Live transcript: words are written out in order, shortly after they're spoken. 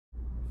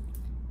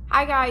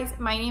Hi guys,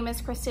 my name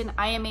is Kristen.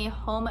 I am a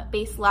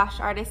home-based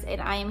lash artist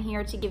and I am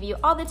here to give you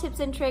all the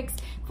tips and tricks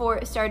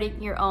for starting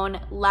your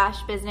own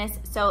lash business.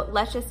 So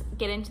let's just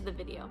get into the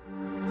video.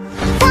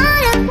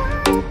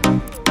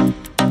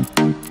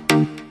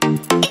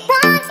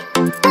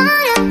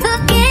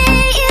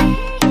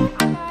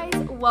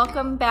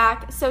 Welcome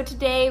back. So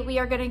today we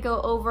are going to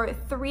go over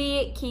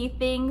 3 key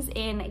things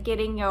in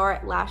getting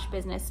your lash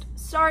business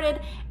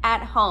started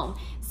at home.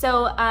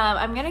 So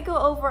I'm going to go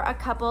over a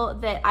couple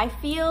that I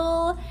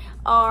feel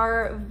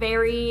are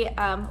very,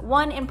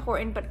 one,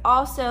 important, but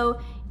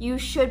also you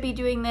should be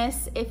doing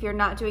this. If you're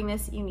not doing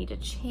this, you need to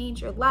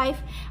change your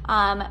life.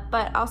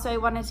 But also I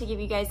wanted to give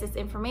you guys this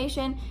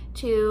information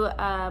to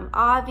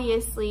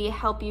obviously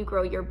help you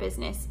grow your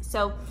business.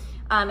 So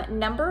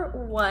number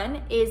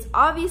 1 is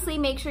obviously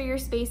make sure your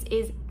space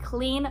is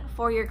clean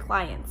for your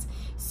clients.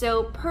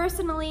 So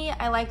personally,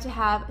 I like to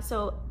have,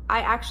 I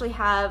actually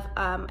have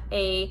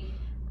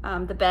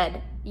the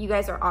bed. You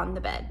guys are on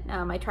the bed.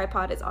 My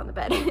tripod is on the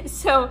bed.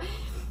 So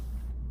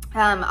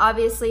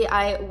obviously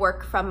I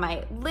work from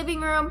my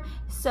living room.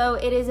 So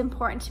it is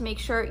important to make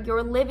sure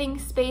your living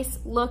space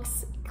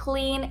looks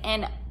clean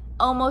and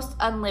almost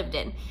unlived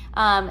in.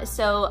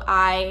 So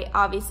I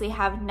obviously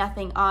have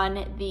nothing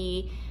on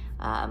the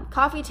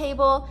coffee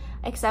table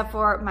except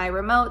for my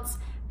remotes,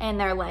 and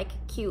they're like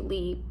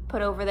cutely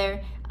put over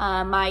there.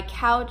 My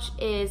couch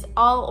is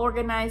all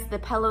organized. The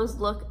pillows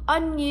look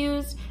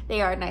unused.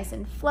 They are nice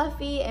and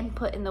fluffy and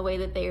put in the way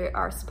that they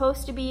are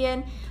supposed to be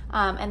in.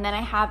 And then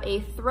I have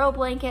a throw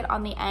blanket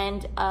on the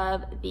end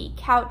of the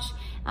couch,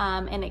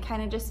 and it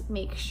kind of just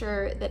makes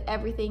sure that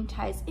everything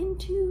ties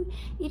into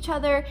each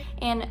other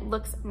and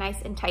looks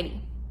nice and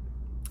tidy.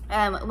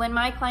 When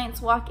my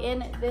clients walk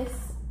in,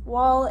 this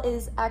wall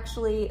is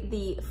actually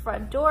the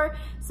front door,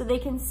 so they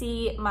can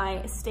see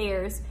my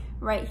stairs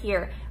right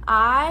here.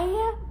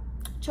 I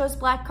chose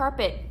black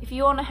carpet. If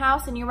you own a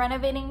house and you're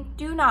renovating,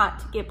 do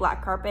not get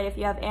black carpet. If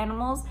you have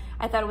animals,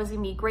 I thought it was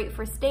gonna be great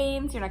for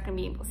stains. You're not gonna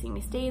be able to see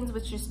any stains,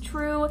 which is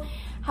true.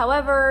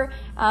 However,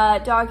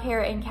 dog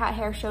hair and cat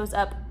hair shows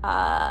up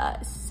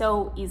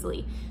so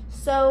easily.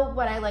 So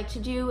what I like to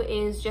do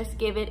is just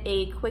give it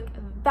a quick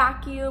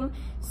vacuum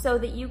so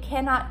that you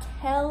cannot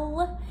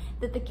tell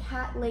that the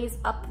cat lays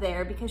up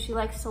there, because she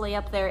likes to lay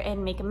up there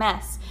and make a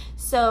mess.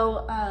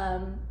 So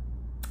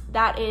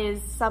that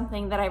is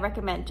something that I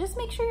recommend. Just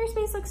make sure your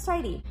space looks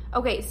tidy.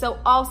 Okay, so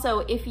also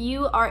if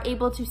you are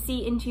able to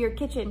see into your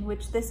kitchen,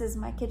 which this is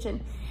my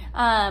kitchen,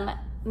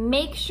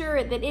 make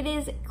sure that it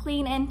is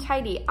clean and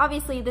tidy.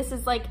 Obviously, this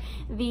is like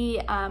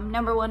the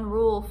number 1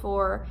 rule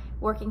for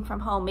working from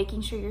home, making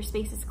sure your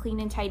space is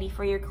clean and tidy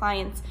for your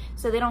clients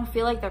so they don't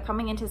feel like they're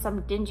coming into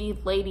some dingy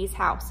lady's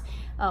house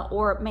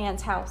or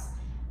man's house.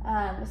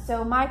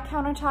 So my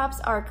countertops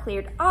are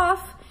cleared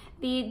off.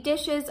 The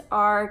dishes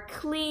are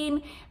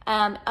clean.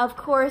 Of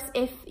course,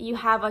 if you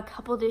have a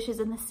couple dishes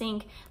in the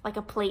sink, like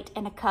a plate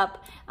and a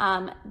cup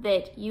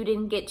that you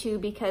didn't get to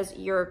because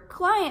your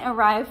client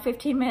arrived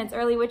 15 minutes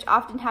early, which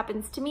often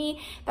happens to me,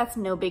 that's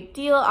no big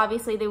deal.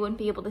 Obviously, they wouldn't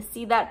be able to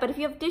see that. But if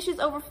you have dishes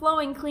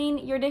overflowing, clean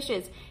your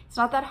dishes. It's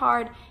not that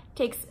hard. It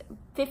takes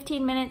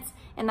 15 minutes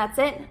and that's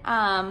it.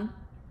 And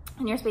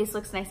your space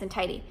looks nice and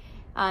tidy.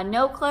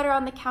 No clutter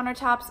on the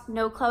countertops,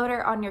 no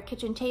clutter on your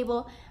kitchen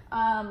table.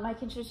 My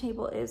kitchen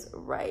table is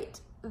right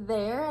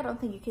there. I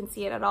don't think you can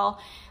see it at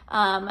all.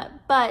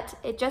 But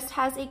it just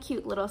has a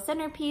cute little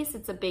centerpiece.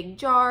 It's a big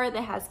jar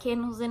that has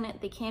candles in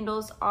it. The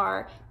candles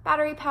are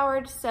battery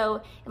powered,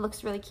 so it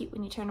looks really cute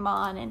when you turn them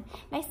on, and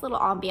nice little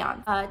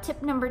ambiance.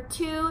 Tip number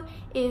 2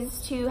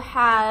 is to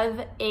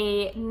have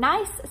a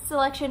nice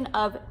selection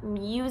of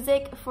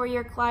music for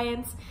your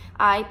clients.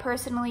 I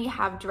personally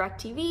have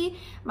DirecTV.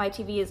 My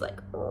TV is like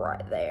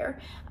right there.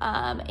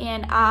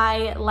 And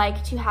I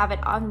like to have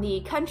it on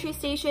the country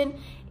station.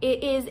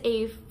 It is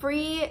a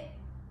free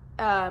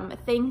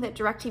thing that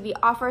DirecTV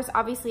offers.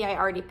 Obviously, I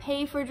already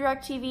pay for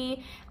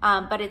DirecTV,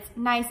 but it's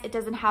nice. It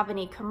doesn't have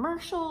any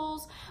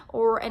commercials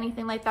or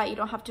anything like that. You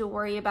don't have to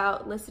worry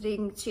about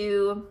listening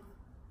to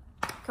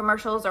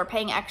commercials or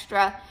paying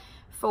extra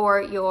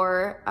for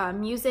your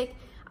music.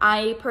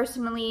 I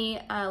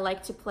personally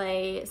like to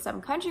play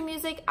some country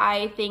music.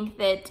 I think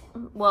that,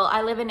 well,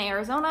 I live in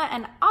Arizona,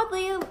 and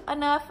oddly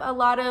enough, a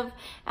lot of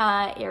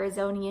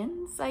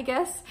Arizonians, I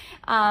guess,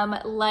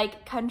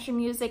 like country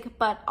music,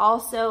 but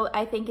also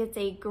I think it's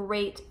a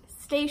great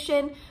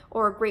station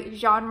or a great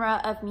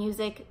genre of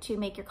music to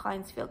make your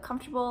clients feel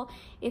comfortable.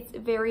 It's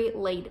very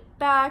laid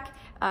back,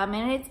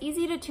 and it's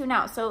easy to tune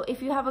out. So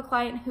if you have a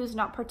client who's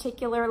not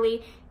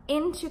particularly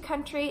into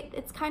country,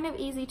 it's kind of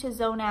easy to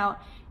zone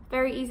out.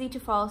 Very easy to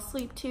fall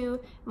asleep to.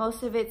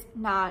 Most of it's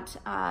not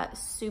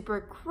super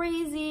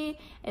crazy.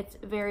 It's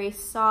very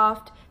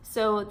soft.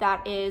 So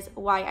that is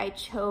why I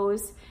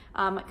chose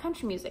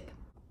country music.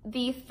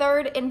 The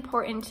third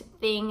important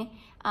thing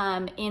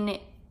in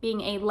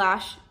being a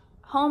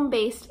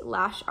home-based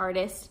lash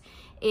artist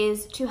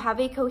is to have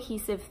a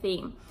cohesive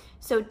theme.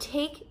 So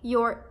take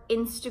your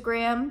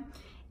Instagram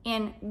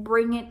and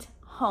bring it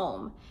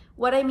home.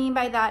 What I mean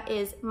by that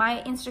is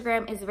my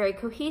Instagram is very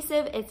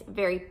cohesive, it's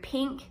very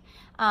pink,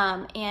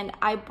 and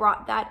I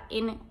brought that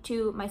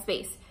into my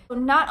space. So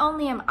not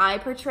only am I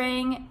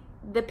portraying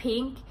the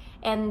pink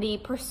and the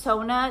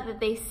persona that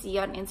they see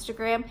on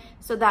Instagram,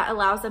 so that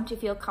allows them to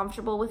feel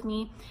comfortable with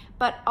me,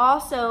 but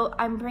also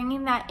I'm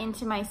bringing that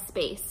into my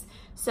space.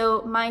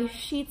 So my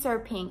sheets are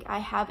pink, I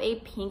have a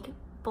pink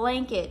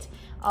blanket,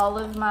 all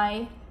of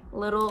my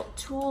little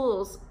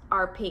tools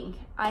are pink,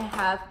 I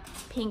have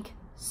pink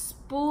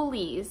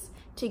spoolies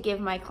to give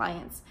my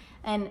clients,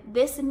 and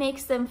this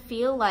makes them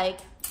feel like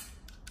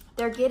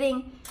they're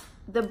getting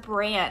the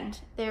brand,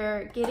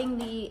 they're getting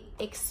the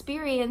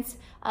experience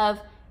of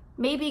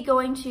maybe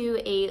going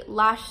to a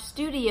lash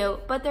studio,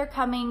 but they're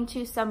coming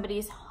to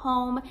somebody's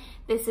home.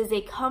 This is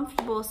a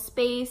comfortable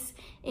space.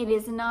 It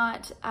is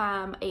not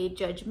a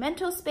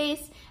judgmental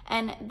space,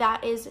 and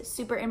that is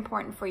super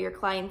important for your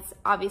clients,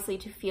 obviously,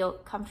 to feel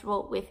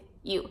comfortable with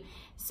you.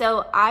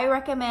 So I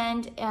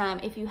recommend,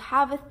 if you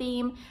have a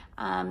theme,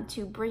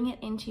 to bring it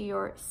into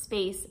your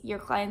space. Your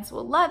clients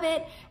will love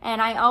it,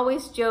 and I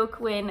always joke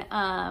when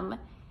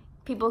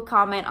people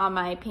comment on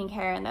my pink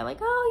hair and they're like,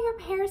 oh,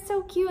 your hair is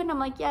so cute. And I'm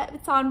like, yeah,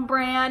 it's on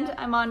brand.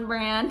 I'm on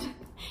brand.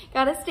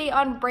 Gotta stay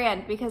on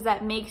brand, because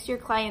that makes your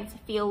clients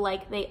feel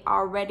like they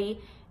already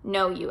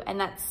know you. And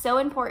that's so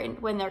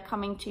important when they're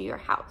coming to your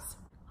house.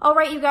 All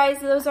right, you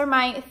guys, those are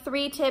my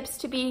 3 tips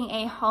to being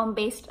a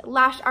home-based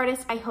lash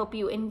artist. I hope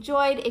you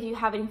enjoyed. If you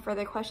have any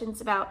further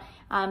questions about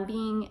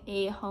being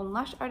a home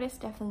lash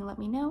artist, definitely let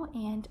me know,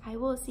 and I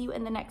will see you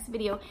in the next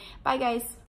video. Bye, guys.